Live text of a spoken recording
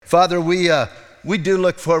Father, we do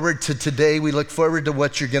look forward to today. We look forward to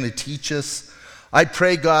what you're going to teach us. I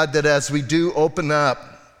pray, God, that as we do open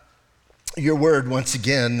up your word once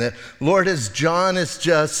again, that, Lord, as John is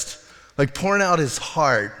just like pouring out his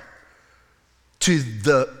heart to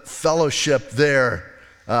the fellowship there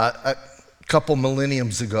a couple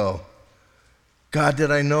millenniums ago, God,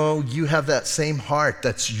 that I know you have that same heart.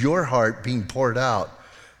 That's your heart being poured out.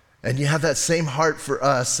 And you have that same heart for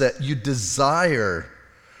us, that you desire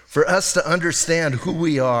for us to understand who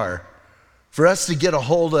we are, for us to get a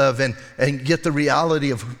hold of and get the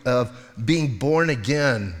reality of being born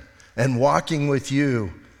again and walking with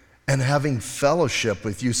you and having fellowship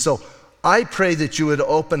with you. So I pray that you would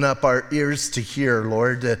open up our ears to hear,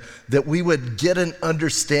 Lord, that we would get an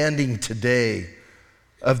understanding today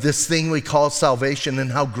of this thing we call salvation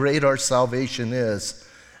and how great our salvation is.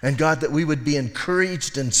 And God, that we would be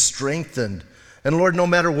encouraged and strengthened. And Lord, no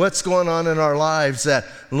matter what's going on in our lives, that,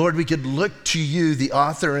 Lord, we could look to you, the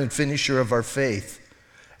author and finisher of our faith,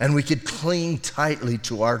 and we could cling tightly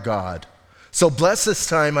to our God. So bless this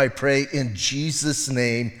time, I pray, in Jesus'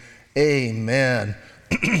 name, amen.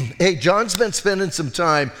 Hey, John's been spending some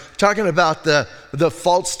time talking about the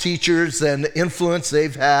false teachers and the influence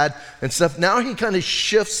they've had and stuff. Now he kind of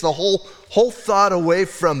shifts the whole thought away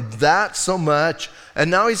from that so much, and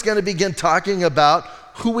now he's going to begin talking about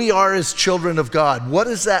who we are as children of God. What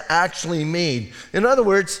does that actually mean? In other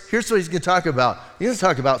words, here's what he's going to talk about. He's going to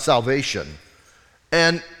talk about salvation.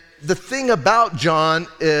 And the thing about John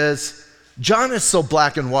is so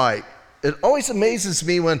black and white. It always amazes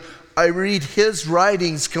me when I read his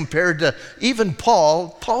writings compared to even Paul.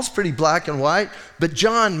 Paul's pretty black and white, but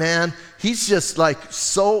John, man, he's just like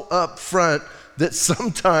so up front that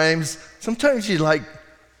sometimes you're like,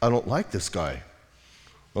 I don't like this guy.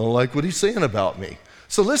 I don't like what he's saying about me.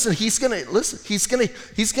 So listen, he's gonna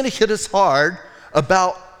hit us hard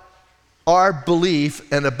about our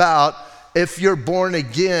belief and about if you're born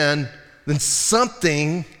again, then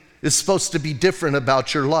something is supposed to be different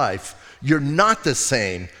about your life. You're not the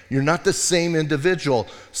same. You're not the same individual.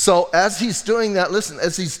 So as he's doing that, listen,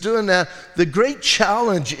 as he's doing that, the great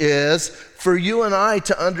challenge is for you and I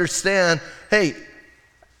to understand, hey,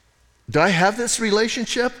 do I have this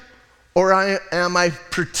relationship? Or am I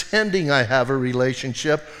pretending I have a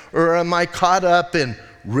relationship? Or am I caught up in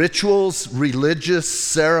rituals, religious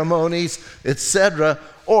ceremonies, etc.?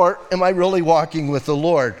 Or am I really walking with the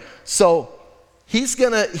Lord? So he's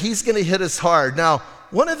gonna hit us hard. Now,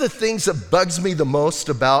 one of the things that bugs me the most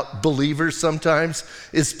about believers sometimes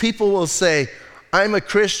is people will say, I'm a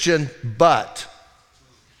Christian, but.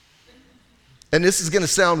 And this is going to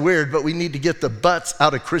sound weird, but we need to get the buts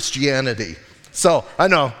out of Christianity. So I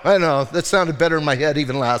know, that sounded better in my head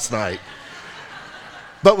even last night.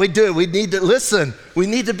 But we do, we need to, listen, we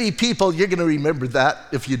need to be people, you're going to remember that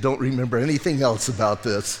if you don't remember anything else about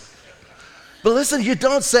this. But listen, you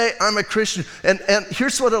don't say, I'm a Christian, and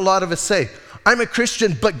here's what a lot of us say. I'm a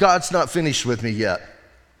Christian, but God's not finished with me yet.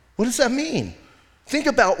 What does that mean? Think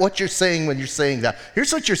about what you're saying when you're saying that.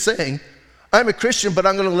 Here's what you're saying. I'm a Christian, but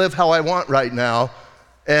I'm going to live how I want right now,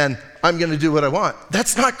 and I'm going to do what I want.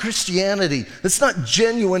 That's not Christianity. It's not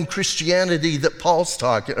genuine Christianity that Paul's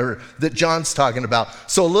talking, or that John's talking about.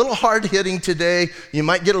 So a little hard-hitting today. You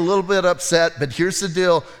might get a little bit upset, but here's the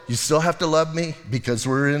deal. You still have to love me because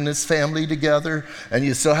we're in this family together, and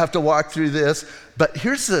you still have to walk through this. But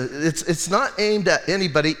it's not aimed at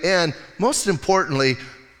anybody, and most importantly,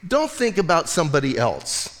 don't think about somebody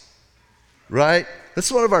else, right?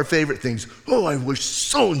 That's one of our favorite things. Oh, I wish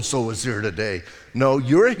so-and-so was here today. No,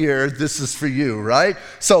 you're here. This is for you, right?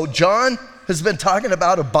 So John has been talking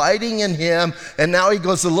about abiding in him, and now he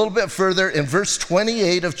goes a little bit further in verse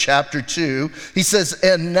 28 of chapter 2. He says,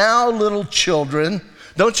 and now little children.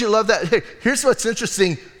 Don't you love that? Hey, here's what's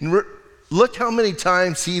interesting. Look how many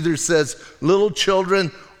times he either says little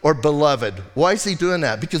children or beloved. Why is he doing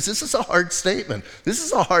that? Because this is a hard statement. This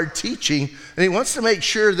is a hard teaching, and he wants to make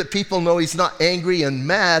sure that people know he's not angry and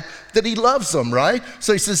mad, that he loves them, right?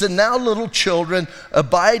 So he says, and now little children,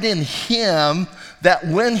 abide in him, that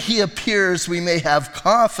when he appears we may have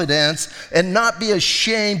confidence and not be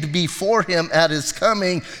ashamed before him at his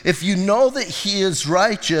coming. If you know that he is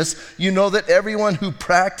righteous, you know that everyone who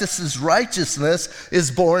practices righteousness is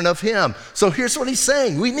born of him. So here's what he's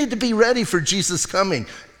saying. We need to be ready for Jesus' coming.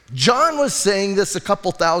 John was saying this a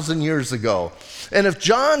couple thousand years ago. And if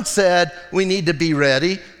John said we need to be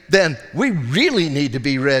ready, then we really need to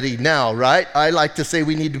be ready now, right? I like to say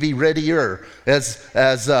we need to be readier as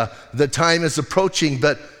the time is approaching.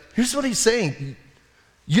 But here's what he's saying.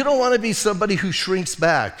 You don't want to be somebody who shrinks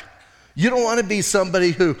back. You don't want to be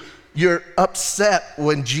somebody who you're upset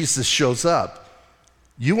when Jesus shows up.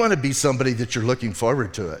 You want to be somebody that you're looking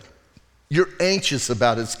forward to it. You're anxious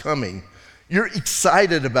about his coming. You're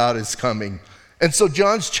excited about his coming. And so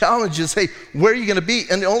John's challenge is, hey, where are you going to be?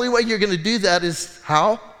 And the only way you're going to do that is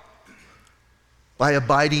how? By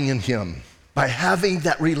abiding in him, by having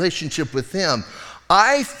that relationship with him.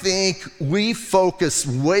 I think we focus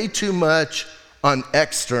way too much on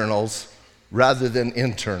externals rather than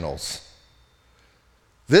internals.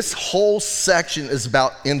 This whole section is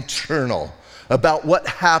about internal, about what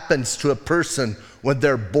happens to a person when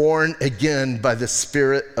they're born again by the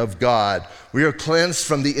Spirit of God. We are cleansed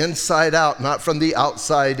from the inside out, not from the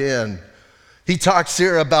outside in. He talks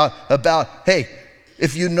here about hey,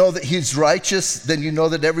 if you know that he's righteous, then you know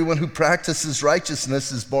that everyone who practices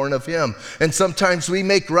righteousness is born of him. And sometimes we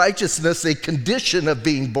make righteousness a condition of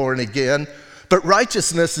being born again, but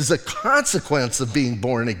righteousness is a consequence of being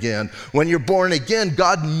born again. When you're born again,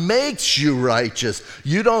 God makes you righteous.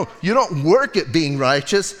 You don't work at being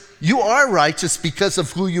righteous. You are righteous because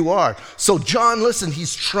of who you are. So John, listen,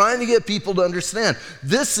 he's trying to get people to understand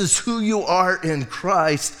this is who you are in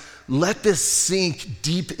Christ. Let this sink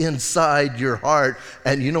deep inside your heart.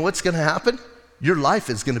 And you know what's going to happen? Your life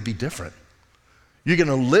is going to be different. You're going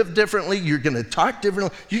to live differently. You're going to talk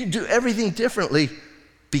differently. You can do everything differently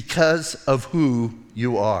because of who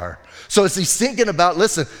you are. So as he's thinking about,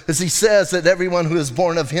 listen, as he says that everyone who is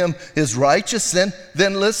born of him is righteous, then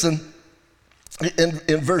listen,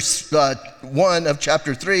 in verse 1 of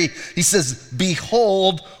chapter 3, he says,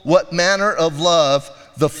 behold, what manner of love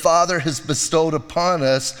the Father has bestowed upon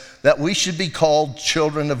us, that we should be called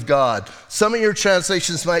children of God. Some of your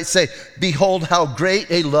translations might say, behold how great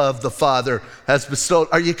a love the Father has bestowed.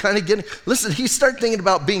 Are you kind of getting, listen, he started thinking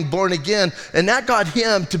about being born again, and that got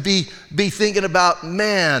him to be thinking about,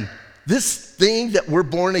 man, this thing that we're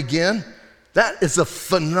born again, that is a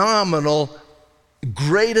phenomenal,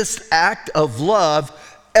 greatest act of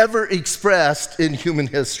love ever expressed in human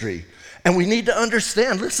history. And we need to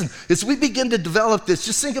understand, listen, as we begin to develop this,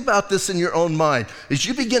 just think about this in your own mind. As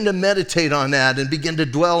you begin to meditate on that and begin to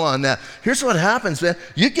dwell on that, here's what happens, man.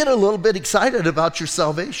 You get a little bit excited about your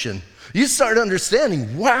salvation. You start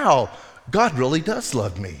understanding, wow, God really does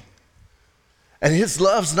love me. And his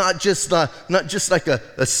love's not just like a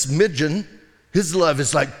smidgen. His love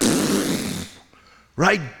is like,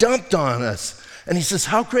 right, dumped on us. And he says,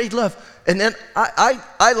 how great love. And then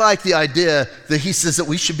I like the idea that he says that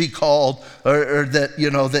we should be called, or that,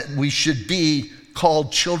 that we should be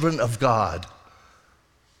called children of God.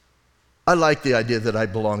 I like the idea that I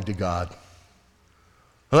belong to God.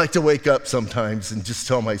 I like to wake up sometimes and just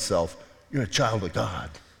tell myself, you're a child of God.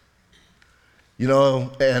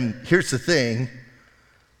 And here's the thing.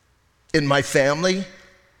 In my family,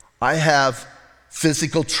 I have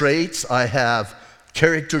physical traits, I have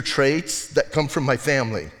character traits that come from my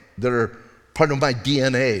family, that are part of my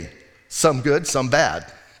DNA, some good, some bad.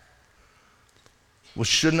 Well,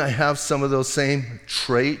 shouldn't I have some of those same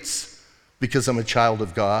traits because I'm a child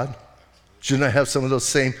of God? Shouldn't I have some of those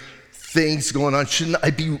same things going on? Shouldn't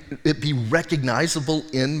it be recognizable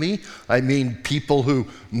in me? I mean, people who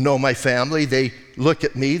know my family, they look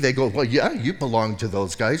at me, they go, well, yeah, you belong to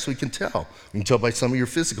those guys. We can tell. We can tell by some of your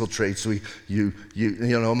physical traits.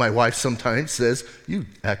 My wife sometimes says, you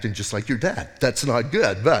acting just like your dad. That's not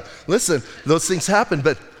good. But listen, those things happen.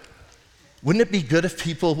 But wouldn't it be good if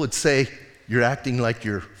people would say, you're acting like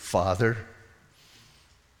your father,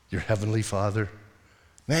 your heavenly Father?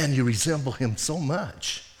 Man, you resemble him so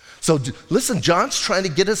much. So listen, John's trying to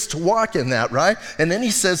get us to walk in that, right? And then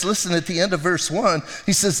he says, listen, at the end of verse 1,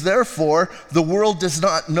 he says, therefore, the world does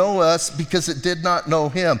not know us because it did not know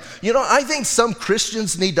him. I think some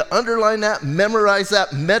Christians need to underline that, memorize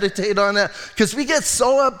that, meditate on that, because we get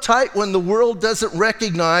so uptight when the world doesn't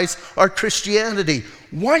recognize our Christianity.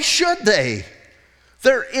 Why should they?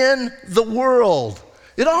 They're in the world.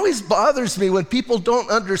 It always bothers me when people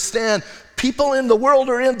don't understand people in the world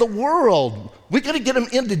are in the world. We got to get them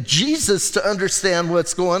into Jesus to understand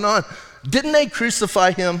what's going on. Didn't they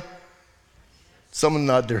crucify him? Someone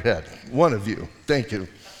nod their head. One of you. Thank you.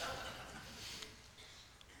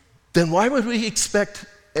 Then why would we expect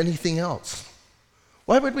anything else?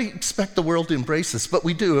 Why would we expect the world to embrace us? But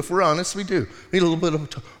we do. If we're honest, we do. We need a little bit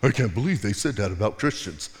of, I can't believe they said that about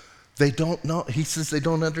Christians. They don't know. He says they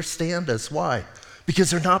don't understand us. Why?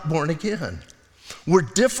 Because they're not born again. We're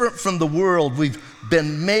different from the world. We've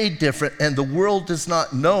been made different, and the world does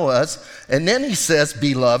not know us. And then he says,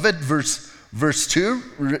 beloved, verse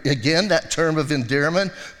 2, again, that term of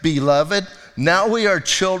endearment, beloved, now we are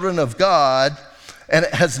children of God, and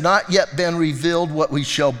it has not yet been revealed what we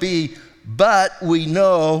shall be, but we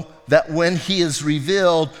know that when he is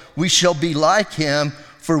revealed, we shall be like him,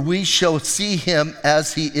 for for we shall see him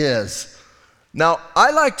as he is. Now,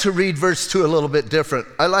 I like to read verse 2 a little bit different.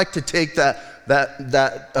 I like to take that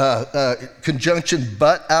conjunction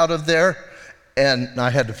but out of there. And I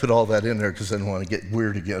had to put all that in there because I didn't want to get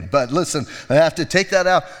weird again. But listen, I have to take that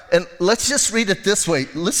out. And let's just read it this way.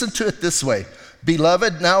 Listen to it this way.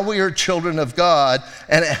 Beloved, now we are children of God,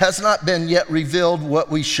 and it has not been yet revealed what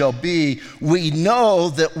we shall be. We know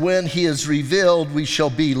that when he is revealed, we shall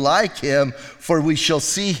be like him, for we shall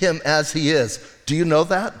see him as he is. Do you know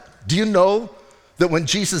that? Do you know that when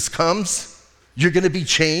Jesus comes, you're going to be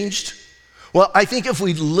changed? Well, I think if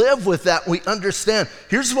we live with that, we understand.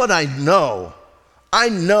 Here's what I know. I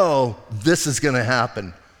know this is going to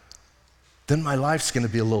happen. Then my life's going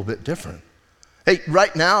to be a little bit different. Hey,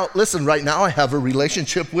 right now, listen, right now I have a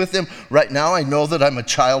relationship with him. Right now I know that I'm a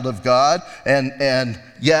child of God, and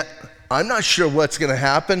yet I'm not sure what's going to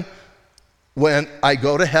happen when I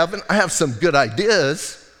go to heaven. I have some good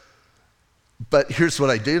ideas, but here's what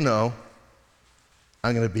I do know.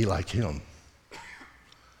 I'm going to be like him.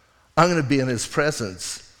 I'm going to be in his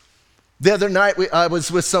presence. The other night, I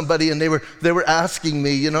was with somebody, and they were asking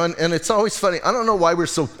me, and it's always funny. I don't know why we're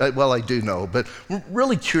so, well, I do know, but we're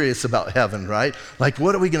really curious about heaven, right? Like,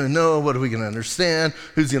 what are we going to know? What are we going to understand?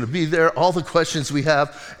 Who's going to be there? All the questions we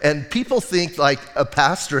have. And people think, like, a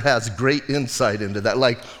pastor has great insight into that.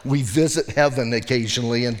 Like, we visit heaven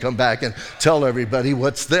occasionally and come back and tell everybody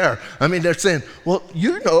what's there. I mean, they're saying, well,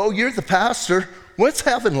 you're the pastor. What's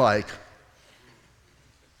heaven like?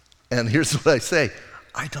 And here's what I say.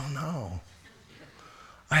 I don't know.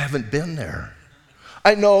 I haven't been there.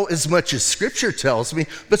 I know as much as Scripture tells me,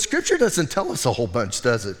 but Scripture doesn't tell us a whole bunch,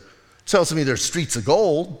 does it? It tells me there's streets of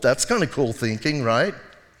gold. That's kind of cool thinking, right?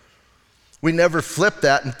 We never flip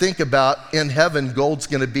that and think about in heaven, gold's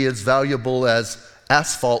going to be as valuable as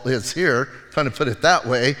asphalt is here. Kind of put it that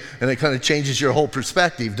way, and it kind of changes your whole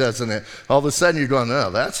perspective, doesn't it? All of a sudden you're going, oh,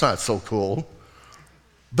 that's not so cool.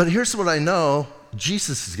 But here's what I know.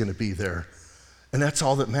 Jesus is going to be there. And that's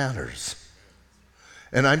all that matters.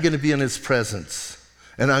 And I'm going to be in his presence.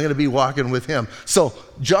 And I'm going to be walking with him. So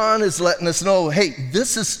John is letting us know, hey,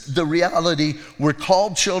 this is the reality. We're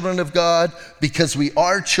called children of God because we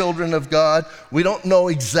are children of God. We don't know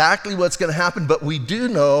exactly what's going to happen, but we do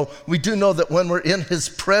know that when we're in his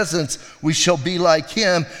presence, we shall be like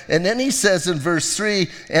him. And then he says in verse 3,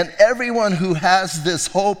 and everyone who has this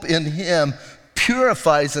hope in him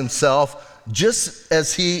purifies himself just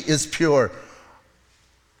as he is pure.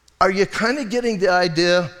 Are you kind of getting the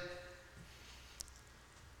idea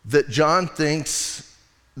that John thinks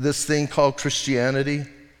this thing called Christianity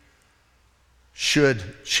should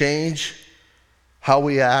change how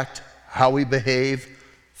we act, how we behave,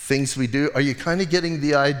 things we do? Are you kind of getting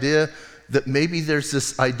the idea that maybe there's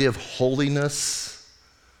this idea of holiness,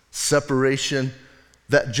 separation,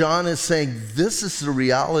 that John is saying this is the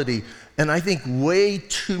reality? And I think way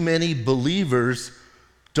too many believers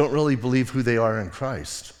don't really believe who they are in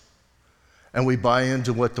Christ. And we buy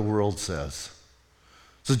into what the world says.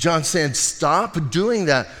 So John's saying, stop doing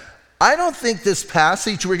that. I don't think this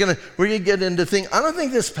passage, we're gonna get into things. I don't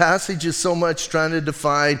think this passage is so much trying to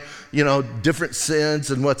define, different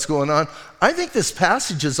sins and what's going on. I think this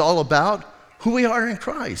passage is all about who we are in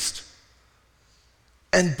Christ.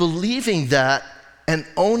 And believing that and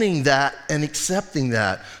owning that and accepting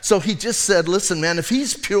that. So he just said, listen, man, if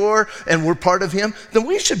he's pure and we're part of him, then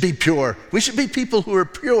we should be pure. We should be people who are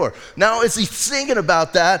pure. Now, as he's thinking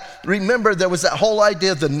about that, remember there was that whole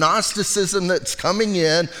idea of the Gnosticism that's coming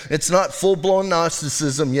in. It's not full-blown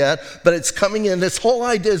Gnosticism yet, but it's coming in. This whole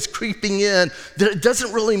idea is creeping in that it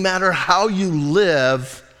doesn't really matter how you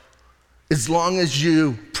live as long as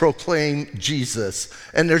you proclaim Jesus.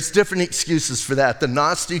 And there's different excuses for that. The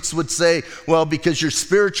Gnostics would say, well, because your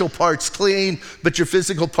spiritual part's clean, but your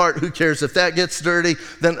physical part, who cares if that gets dirty?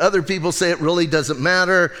 Then other people say it really doesn't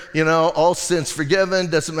matter. All sin's forgiven,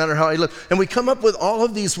 doesn't matter how I live. And we come up with all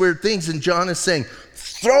of these weird things, and John is saying,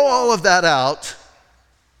 throw all of that out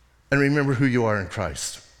and remember who you are in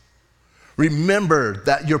Christ. Remember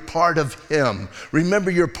that you're part of him. Remember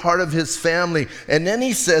you're part of his family. And then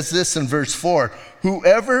he says this in verse 4,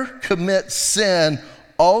 whoever commits sin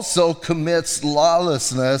also commits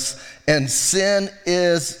lawlessness, and sin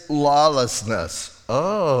is lawlessness.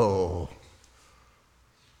 Oh.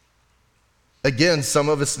 Again, some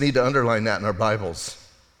of us need to underline that in our Bibles.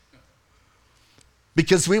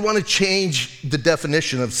 Because we want to change the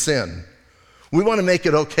definition of sin. We want to make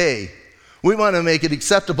it okay. We want to make it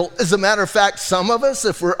acceptable. As a matter of fact, some of us,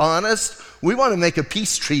 if we're honest, we want to make a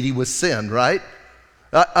peace treaty with sin, right?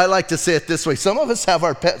 I like to say it this way. Some of us have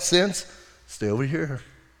our pet sins. Stay over here.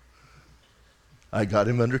 I got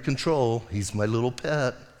him under control. He's my little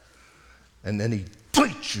pet. And then he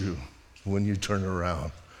bites you when you turn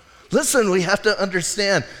around. Listen, we have to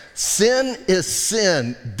understand, sin is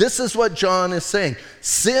sin. This is what John is saying.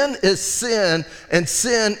 Sin is sin, and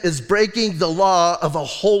sin is breaking the law of a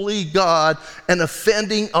holy God and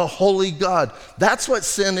offending a holy God. That's what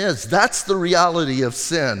sin is. That's the reality of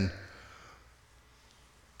sin.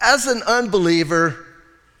 As an unbeliever,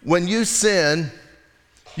 when you sin,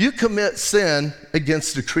 you commit sin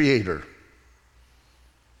against the Creator.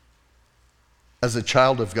 As a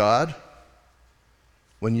child of God,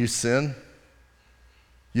 when you sin,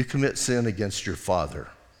 you commit sin against your Father.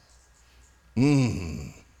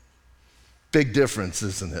 Big difference,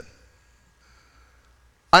 isn't it?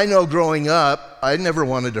 I know growing up, I never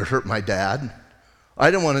wanted to hurt my dad.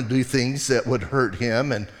 I didn't want to do things that would hurt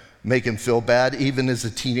him and make him feel bad, even as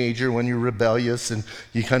a teenager when you're rebellious and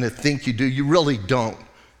you kind of think you do. You really don't.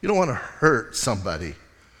 You don't want to hurt somebody.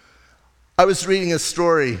 I was reading a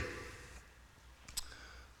story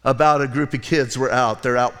about a group of kids were out.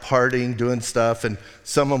 They're out partying, doing stuff, and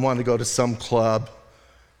some of them wanted to go to some club.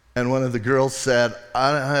 And one of the girls said,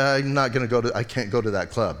 I'm not going to go to, I can't go to that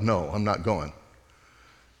club. No, I'm not going.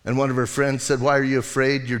 And one of her friends said, why are you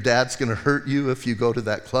afraid your dad's going to hurt you if you go to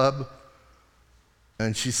that club?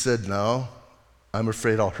 And she said, no, I'm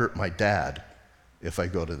afraid I'll hurt my dad if I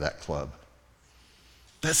go to that club.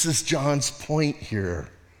 This is John's point here.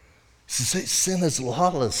 He says, sin is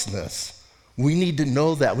lawlessness. We need to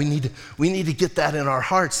know that. We need to get that in our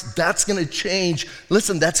hearts. That's going to change.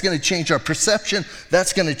 Listen, that's going to change our perception.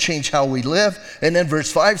 That's going to change how we live. And then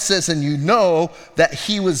verse 5 says, and you know that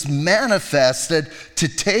he was manifested to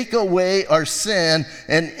take away our sin,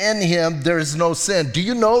 and in him there is no sin. Do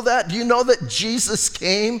you know that? Do you know that Jesus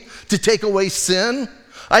came to take away sin?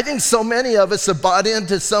 I think so many of us have bought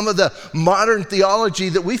into some of the modern theology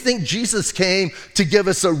that we think Jesus came to give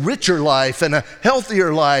us a richer life and a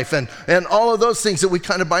healthier life and all of those things that we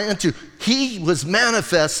kind of buy into. He was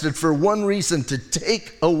manifested for one reason, to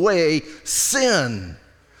take away sin.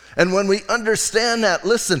 And when we understand that,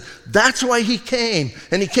 listen, that's why he came,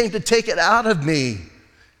 and he came to take it out of me.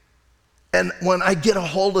 And when I get a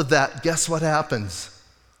hold of that, guess what happens?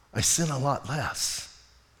 I sin a lot less.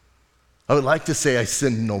 I would like to say I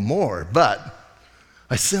sin no more, but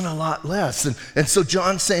I sin a lot less. And so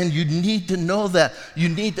John's saying you need to know that. You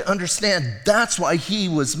need to understand that's why he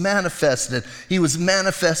was manifested. He was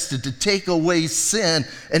manifested to take away sin.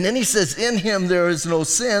 And then he says, in him there is no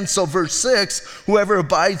sin. So verse 6, whoever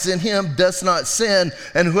abides in him does not sin,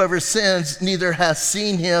 and whoever sins neither has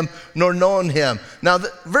seen him nor known him. Now,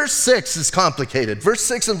 verse 6 is complicated. Verse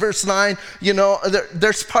 6 and verse 9, you know,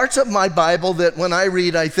 there's parts of my Bible that when I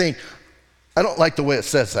read, I think, I don't like the way it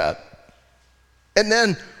says that. And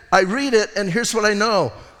then I read it, and here's what I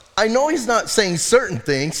know. I know he's not saying certain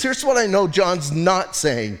things. Here's what I know John's not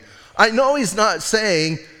saying. I know he's not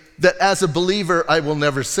saying that as a believer, I will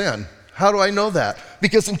never sin. How do I know that?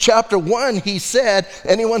 Because in chapter 1, he said,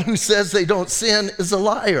 anyone who says they don't sin is a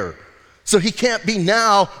liar. So he can't be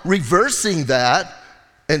now reversing that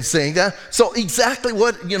and saying that. So exactly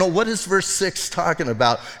what is verse 6 talking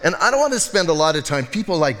about? And I don't want to spend a lot of time.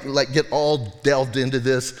 People like get all delved into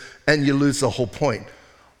this, and you lose the whole point.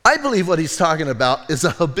 I believe what he's talking about is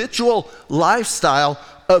a habitual lifestyle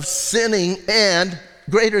of sinning, and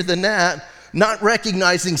greater than that, not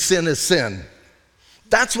recognizing sin as sin.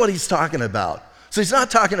 That's what he's talking about. So he's not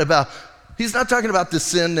talking about the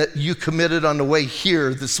sin that you committed on the way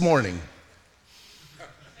here this morning.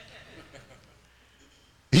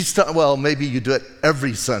 Well, maybe you do it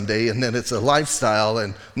every Sunday and then it's a lifestyle,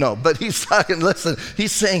 and no, but he's talking, listen,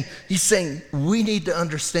 he's saying we need to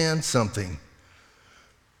understand something.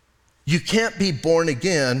 You can't be born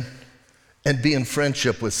again and be in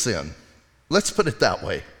friendship with sin. Let's put it that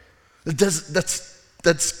way.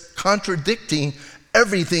 That's contradicting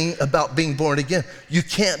everything about being born again. You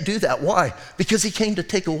can't do that. Why? Because he came to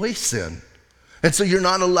take away sin. And so you're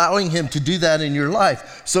not allowing him to do that in your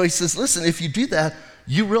life. So he says, listen, if you do that,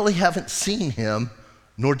 you really haven't seen him,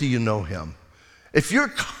 nor do you know him. If you're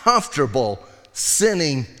comfortable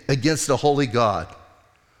sinning against a holy God,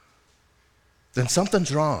 then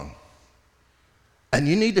something's wrong. And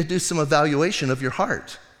you need to do some evaluation of your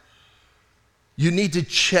heart. You need to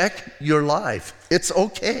check your life. It's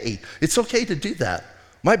okay. It's okay to do that.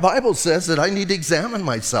 My Bible says that I need to examine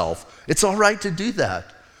myself. It's all right to do that.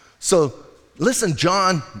 So listen,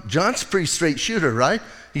 John's a pretty straight shooter, right?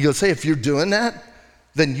 He goes, hey, if you're doing that,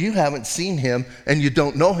 then you haven't seen him and you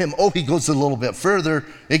don't know him. Oh, he goes a little bit further.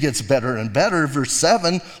 It gets better and better. Verse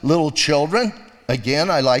 7, little children.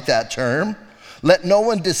 Again, I like that term. Let no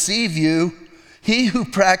one deceive you. He who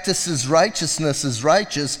practices righteousness is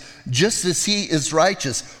righteous, just as he is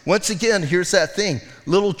righteous. Once again, here's that thing,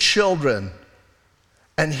 little children.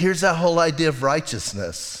 And here's that whole idea of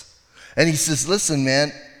righteousness. And he says, listen,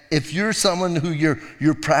 man, if you're someone who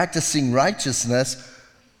you're practicing righteousness,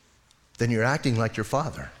 then you're acting like your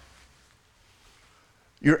Father.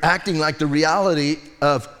 You're acting like the reality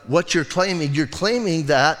of what you're claiming. You're claiming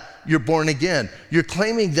that you're born again. You're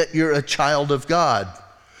claiming that you're a child of God.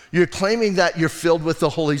 You're claiming that you're filled with the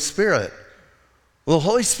Holy Spirit. Well, the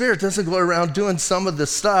Holy Spirit doesn't go around doing some of the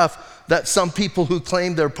stuff that some people who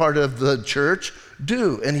claim they're part of the church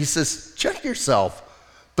do. And he says, check yourself.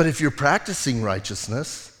 But if you're practicing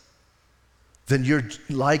righteousness, then you're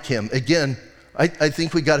like him. Again, I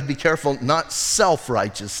think we got to be careful, not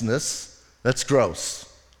self-righteousness. That's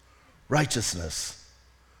gross. Righteousness.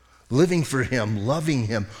 Living for him, loving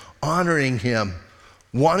him, honoring him,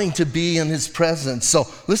 wanting to be in his presence. So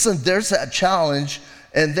listen, there's that challenge.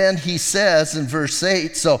 And then he says in verse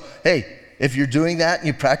 8, so hey, if you're doing that and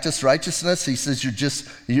you practice righteousness, he says you're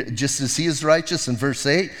just as he is righteous. In verse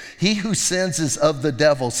 8, he who sins is of the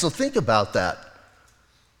devil. So think about that.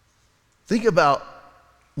 Think about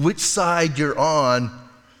which side you're on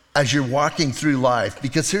as you're walking through life.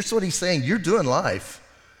 Because here's what he's saying, you're doing life.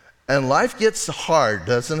 And life gets hard,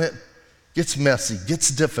 doesn't it? Gets messy, gets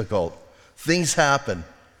difficult. Things happen.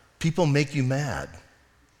 People make you mad.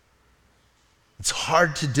 It's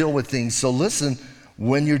hard to deal with things. So listen,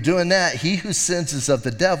 when you're doing that, he who sins is of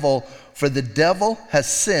the devil, for the devil has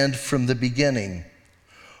sinned from the beginning.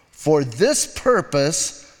 For this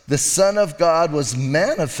purpose, the Son of God was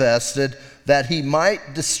manifested that he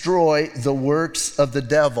might destroy the works of the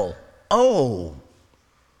devil. Oh,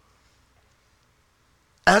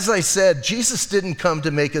 as I said, Jesus didn't come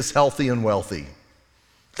to make us healthy and wealthy.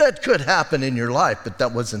 That could happen in your life, but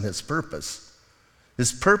that wasn't his purpose.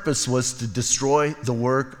 His purpose was to destroy the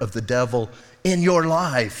work of the devil in your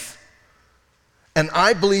life. And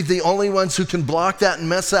I believe the only ones who can block that and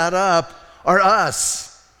mess that up are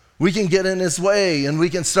us. We can get in his way and we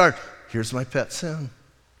can start, here's my pet sin.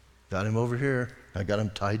 Got him over here. I got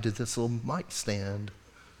him tied to this little mic stand.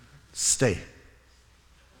 Stay.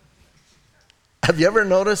 Have you ever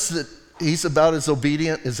noticed that he's about as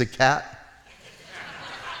obedient as a cat?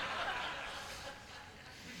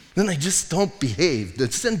 Then they just don't behave.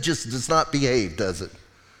 The sin just does not behave, does it?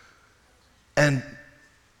 And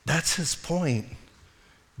that's his point.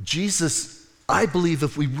 Jesus, I believe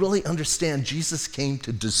if we really understand Jesus came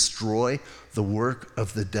to destroy the work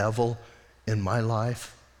of the devil in my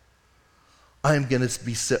life, I am going to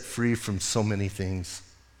be set free from so many things.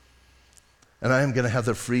 And I am going to have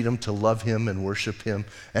the freedom to love him and worship him.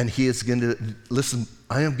 And he is going to, listen,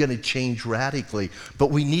 I am going to change radically.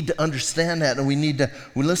 But we need to understand that. And we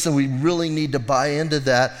really need to buy into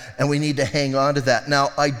that. And we need to hang on to that. Now,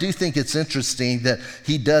 I do think it's interesting that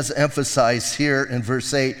he does emphasize here in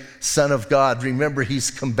verse 8, Son of God. Remember,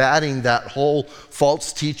 he's combating that whole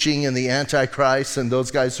false teaching and the Antichrist and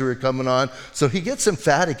those guys who are coming on. So he gets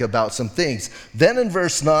emphatic about some things. Then in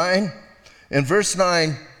verse 9,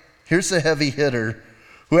 here's a heavy hitter.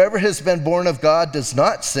 Whoever has been born of God does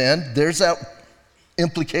not sin. There's that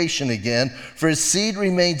implication again. For his seed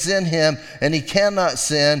remains in him, and he cannot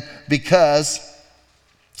sin because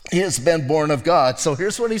he has been born of God. So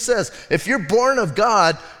here's what he says. If you're born of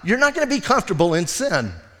God, you're not going to be comfortable in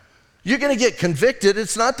sin. You're going to get convicted.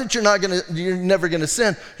 It's not that you're never going to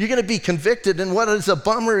sin. You're going to be convicted. And what is a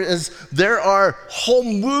bummer is there are whole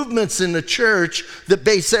movements in the church that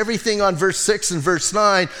base everything on verse 6 and verse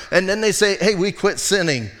 9. And then they say, hey, we quit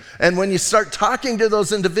sinning. And when you start talking to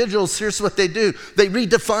those individuals, here's what they do. They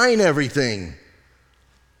redefine everything.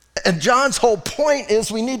 And John's whole point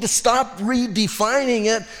is we need to stop redefining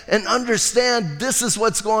it and understand this is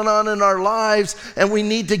what's going on in our lives, and we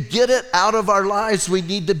need to get it out of our lives. We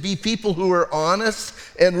need to be people who are honest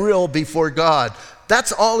and real before God.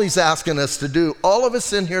 That's all he's asking us to do. All of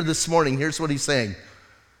us in here this morning, here's what he's saying.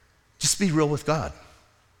 Just be real with God.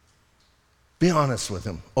 Be honest with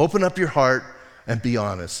him. Open up your heart and be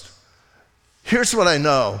honest. Here's what I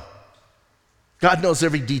know. God knows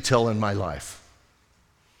every detail in my life.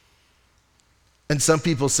 And some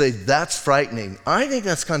people say, that's frightening. I think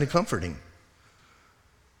that's kind of comforting.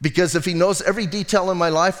 Because if he knows every detail in my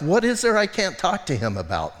life, what is there I can't talk to him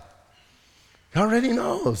about? He already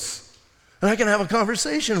knows. And I can have a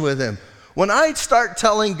conversation with him. When I start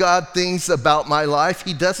telling God things about my life,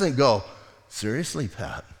 he doesn't go, seriously,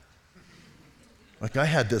 Pat? Like I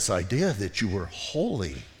had this idea that you were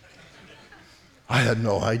holy. I had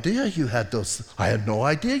no idea you had those. I had no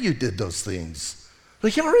idea you did those things.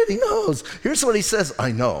 But he already knows. Here's what he says,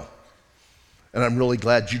 I know. And I'm really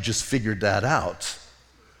glad you just figured that out.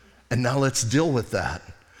 And now let's deal with that,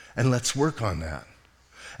 and let's work on that.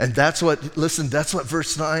 And that's what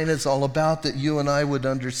verse 9 is all about, that you and I would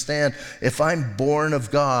understand. If I'm born of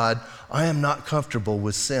God, I am not comfortable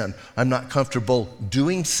with sin. I'm not comfortable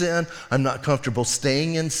doing sin. I'm not comfortable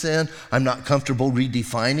staying in sin. I'm not comfortable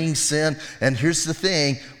redefining sin. And here's the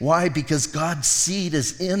thing. Why? Because God's seed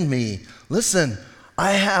is in me. Listen,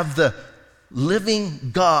 I have the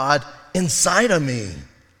living God inside of me.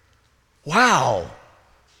 Wow.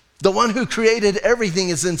 The one who created everything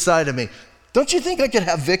is inside of me. Don't you think I could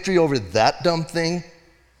have victory over that dumb thing?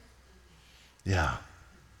 Yeah.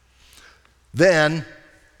 Then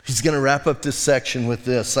he's going to wrap up this section with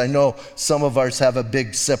this. I know some of ours have a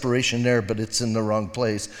big separation there, but it's in the wrong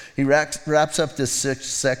place. He wraps up this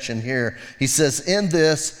section here. He says, in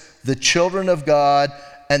this, the children of God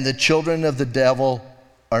and the children of the devil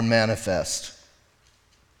are manifest.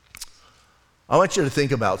 I want you to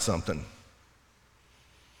think about something.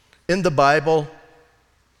 In the Bible,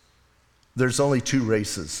 there's only two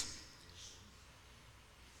races.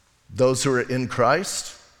 Those who are in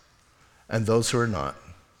Christ and those who are not.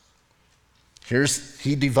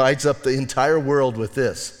 He divides up the entire world with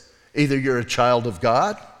this. Either you're a child of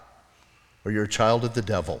God or you're a child of the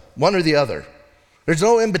devil. One or the other. There's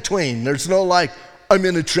no in between. There's no like, I'm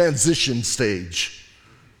in a transition stage.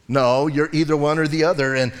 No, you're either one or the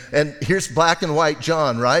other. And here's black and white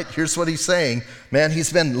John, right? Here's what he's saying. Man,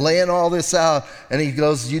 he's been laying all this out, and he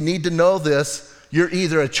goes, you need to know this. You're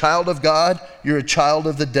either a child of God, you're a child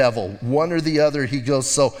of the devil. One or the other, he goes.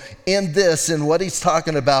 So in this, in what he's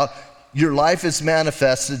talking about, your life is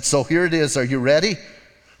manifested. So here it is. Are you ready?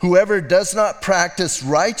 Whoever does not practice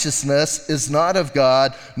righteousness is not of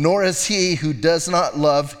God, nor is he who does not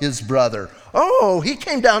love his brother. Oh, he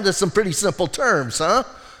came down to some pretty simple terms, huh?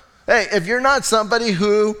 Hey, if you're not somebody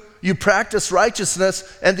who you practice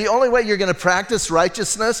righteousness, and the only way you're going to practice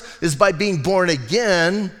righteousness is by being born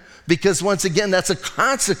again, because once again, that's a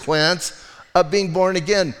consequence of being born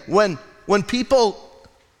again. When people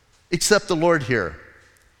accept the Lord here,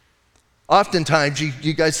 oftentimes,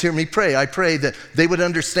 you guys hear me pray. I pray that they would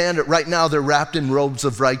understand that right now they're wrapped in robes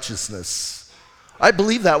of righteousness. I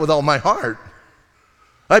believe that with all my heart.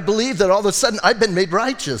 I believe that all of a sudden I've been made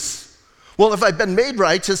righteous. Well, if I've been made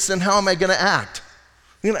righteous, then how am I going to act?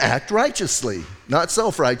 I'm going to act righteously, not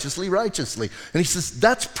self-righteously, righteously. And he says,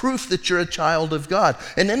 that's proof that you're a child of God.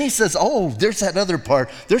 And then he says, oh, there's that other part.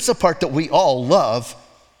 There's a part that we all love.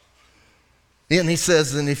 And he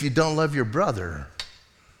says, and if you don't love your brother,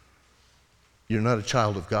 you're not a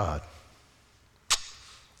child of God.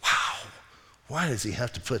 Wow. Why does he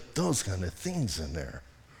have to put those kind of things in there?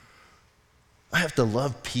 I have to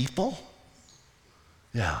love people?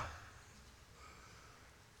 Yeah.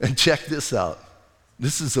 And check this out.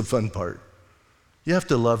 This is the fun part. You have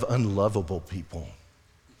to love unlovable people.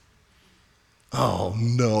 Oh,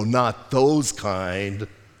 no, not those kind.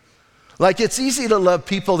 Like, it's easy to love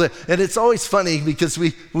people that, and it's always funny because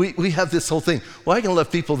we have this whole thing. Well, I can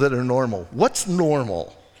love people that are normal. What's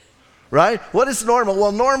normal? Right? What is normal?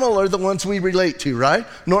 Well, normal are the ones we relate to, right?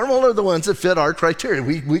 Normal are the ones that fit our criteria.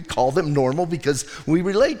 We call them normal because we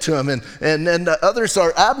relate to them. And then the others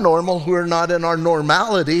are abnormal who are not in our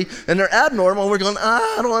normality. And they're abnormal. We're going,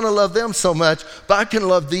 I don't want to love them so much, but I can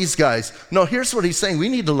love these guys. No, here's what he's saying. We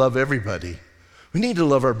need to love everybody. We need to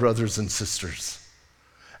love our brothers and sisters.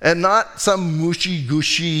 And not some mushy,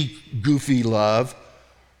 gushy, goofy love,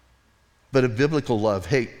 but a biblical love.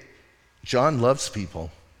 Hey, John loves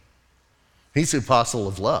people. He's the apostle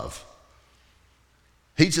of love.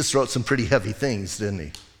 He just wrote some pretty heavy things, didn't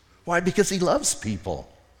he? Why? Because he loves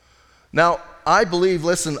people. Now, I believe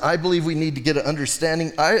we need to get an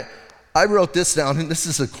understanding. I wrote this down, and this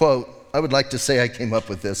is a quote. I would like to say I came up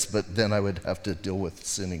with this, but then I would have to deal with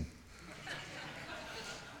sinning.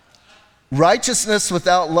 Righteousness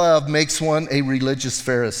without love makes one a religious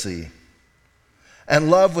Pharisee. And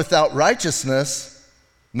love without righteousness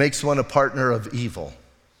makes one a partner of evil.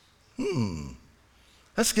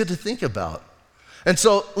 That's good to think about. And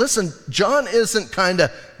so, listen, John isn't kind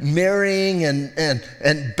of marrying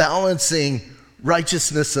and balancing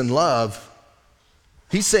righteousness and love.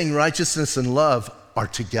 He's saying righteousness and love are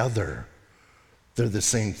together. They're the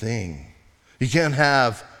same thing. You can't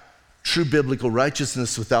have true biblical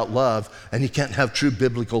righteousness without love, and you can't have true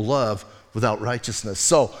biblical love without righteousness.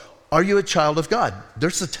 So, are you a child of God?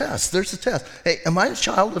 There's a test. Hey, am I a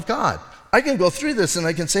child of God? I can go through this and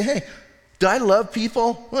I can say, hey, do I love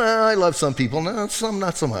people? Well, I love some people, no, some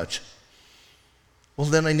not so much. Well,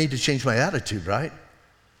 then I need to change my attitude, right?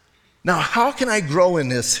 Now, how can I grow in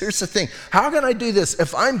this? Here's the thing. How can I do this?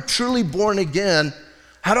 If I'm truly born again,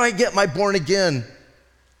 How do I get my born again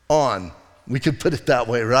on? We could put it that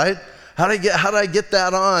way, right? How do I get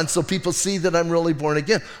that on so people see that I'm really born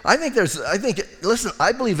again? Listen,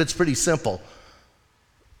 I believe it's pretty simple.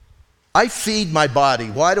 I feed my body.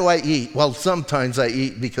 Why do I eat? Well, sometimes I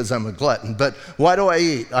eat because I'm a glutton, but why do I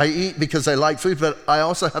eat? I eat because I like food, but I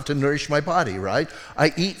also have to nourish my body, right?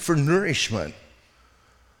 I eat for nourishment.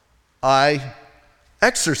 I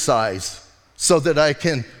exercise so that I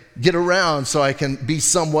can get around, so I can be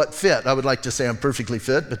somewhat fit. I would like to say I'm perfectly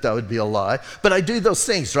fit, but that would be a lie. But I do those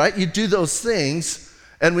things, right? You do those things,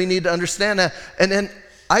 and we need to understand that. And then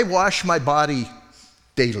I wash my body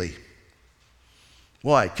daily.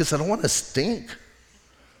 Why? Because I don't want to stink,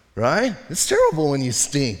 right? It's terrible when you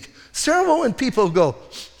stink. It's terrible when people go,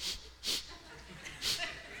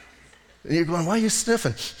 and you're going, why are you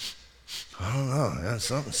sniffing? I don't know, man,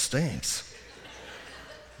 something stinks.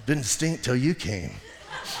 Didn't stink till you came.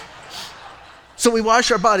 So we wash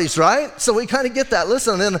our bodies, right? So we kind of get that.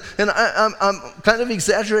 Listen, and I'm kind of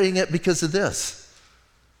exaggerating it because of this.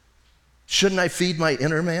 Shouldn't I feed my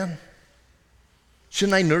inner man?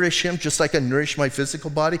 Shouldn't I nourish him just like I nourish my physical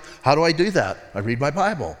body? How do I do that? I read my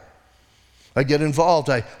Bible. I get involved.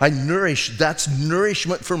 I nourish. That's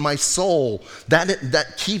nourishment for my soul.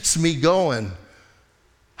 That keeps me going.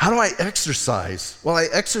 How do I exercise? Well, I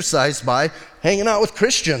exercise by hanging out with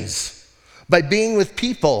Christians, by being with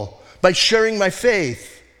people, by sharing my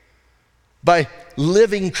faith, by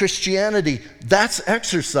living Christianity. That's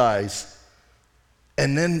exercise.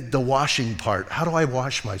 And then the washing part. How do I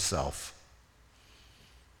wash myself?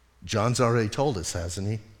 John's already told us, hasn't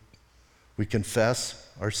he? We confess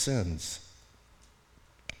our sins.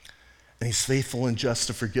 And he's faithful and just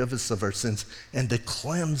to forgive us of our sins and to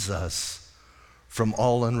cleanse us from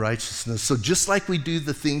all unrighteousness. So just like we do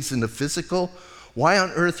the things in the physical, why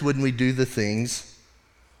on earth wouldn't we do the things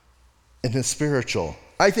in the spiritual?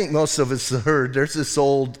 I think most of us have heard, there's this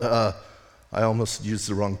old, I almost used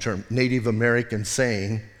the wrong term, Native American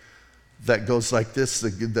saying that goes like this.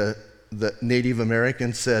 The Native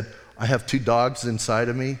American said, I have two dogs inside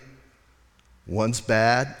of me. One's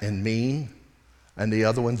bad and mean, and the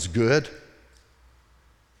other one's good.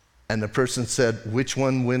 And the person said, which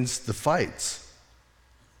one wins the fights?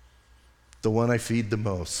 The one I feed the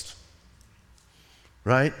most.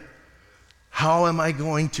 Right? How am I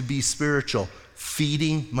going to be spiritual?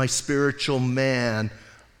 Feeding my spiritual man,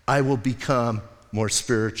 I will become more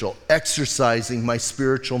spiritual. Exercising my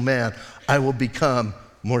spiritual man, I will become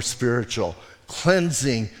more spiritual.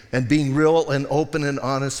 Cleansing and being real and open and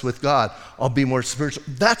honest with God, I'll be more spiritual.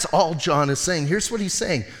 That's all John is saying. Here's what he's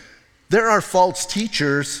saying. There are false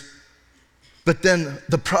teachers, but then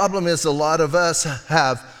the problem is a lot of us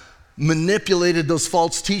have manipulated those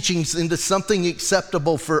false teachings into something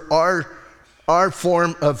acceptable for our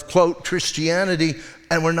form of, quote, Christianity,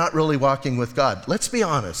 and we're not really walking with God. Let's be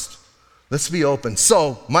honest. Let's be open.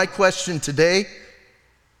 So, my question today,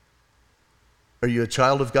 are you a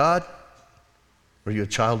child of God? Or are you a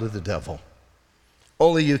child of the devil?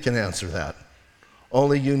 Only you can answer that.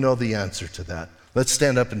 Only you know the answer to that. Let's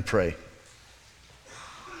stand up and pray.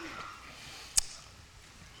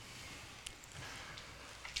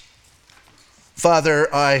 Father,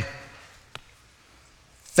 I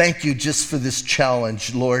thank you just for this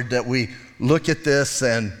challenge, Lord, that we look at this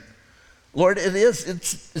and Lord,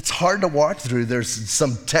 it's hard to walk through. There's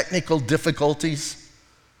some technical difficulties.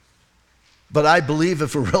 But I believe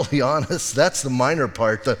if we're really honest, that's the minor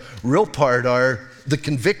part. The real part are the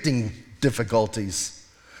convicting difficulties.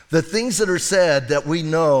 The things that are said that we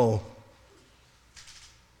know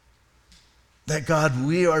that, God,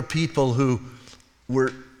 we are people who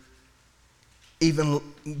were even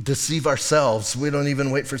deceive ourselves. We don't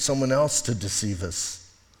even wait for someone else to deceive us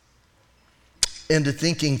into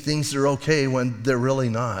thinking things are okay when they're really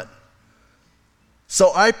not.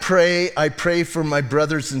 So I pray for my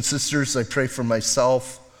brothers and sisters. I pray for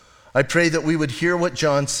myself. I pray that we would hear what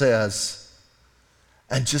John says.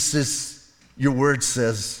 And just as your word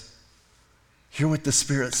says, hear what the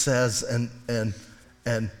Spirit says and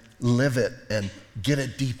live it and get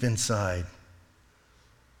it deep inside.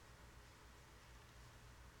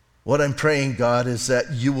 What I'm praying, God, is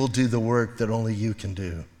that you will do the work that only you can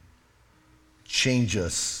do. Change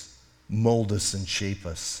us, mold us, and shape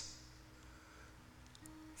us.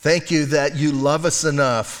 Thank you that you love us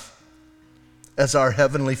enough as our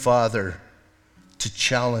Heavenly Father to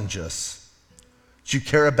challenge us. That you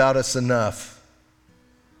care about us enough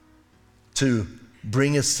to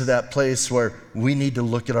bring us to that place where we need to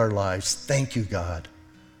look at our lives. Thank you, God.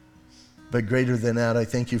 But greater than that, I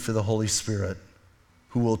thank you for the Holy Spirit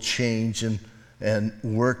who will change and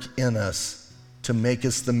work in us to make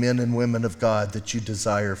us the men and women of God that you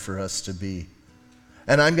desire for us to be.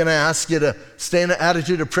 And I'm going to ask you to stay in an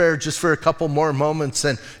attitude of prayer just for a couple more moments.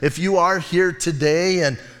 And if you are here today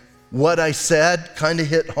and what I said kind of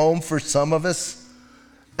hit home for some of us,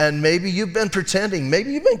 and maybe you've been pretending,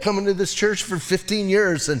 maybe you've been coming to this church for 15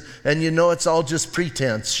 years and you know it's all just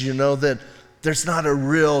pretense. You know that there's not a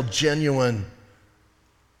real, genuine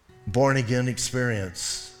born-again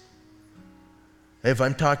experience. If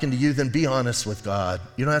I'm talking to you, then be honest with God.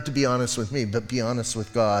 You don't have to be honest with me, but be honest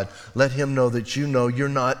with God. Let him know that you know you're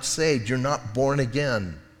not saved, you're not born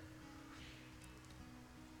again.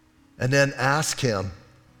 And then ask him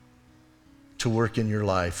to work in your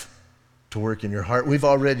life, to work in your heart. We've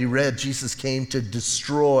already read Jesus came to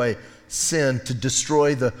destroy sin, to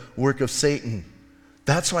destroy the work of Satan.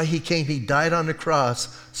 That's why he came. He died on the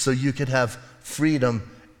cross so you could have freedom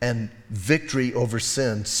and victory over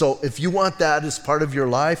sin. So if you want that as part of your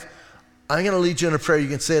life, I'm going to lead you in a prayer. You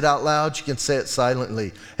can say it out loud. You can say it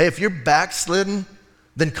silently. Hey, if you're backslidden,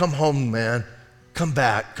 then come home, man. Come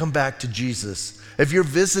back. Come back to Jesus. If you're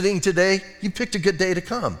visiting today, you picked a good day to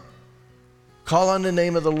come. Call on the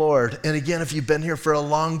name of the Lord. And again, if you've been here for a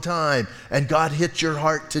long time and God hit your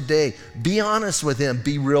heart today, be honest with him.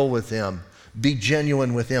 Be real with him. Be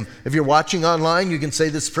genuine with him. If you're watching online, you can say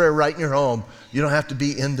this prayer right in your home. You don't have to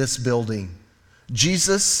be in this building.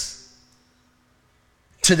 Jesus,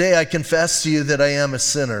 today I confess to you that I am a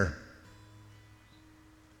sinner.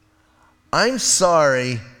 I'm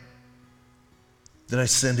sorry that I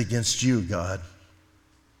sinned against you, God.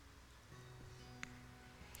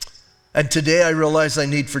 And today I realize I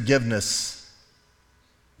need forgiveness.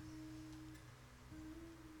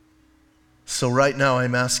 So right now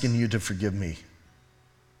I'm asking you to forgive me.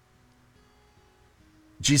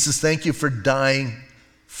 Jesus, thank you for dying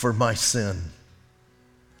for my sin.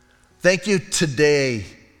 Thank you today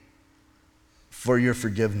for your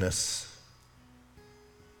forgiveness.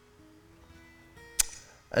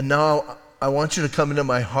 And now I want you to come into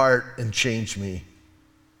my heart and change me.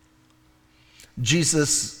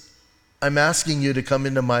 Jesus, I'm asking you to come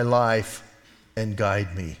into my life and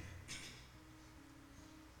guide me.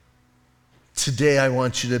 Today I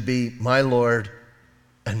want you to be my Lord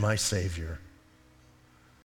and my Savior.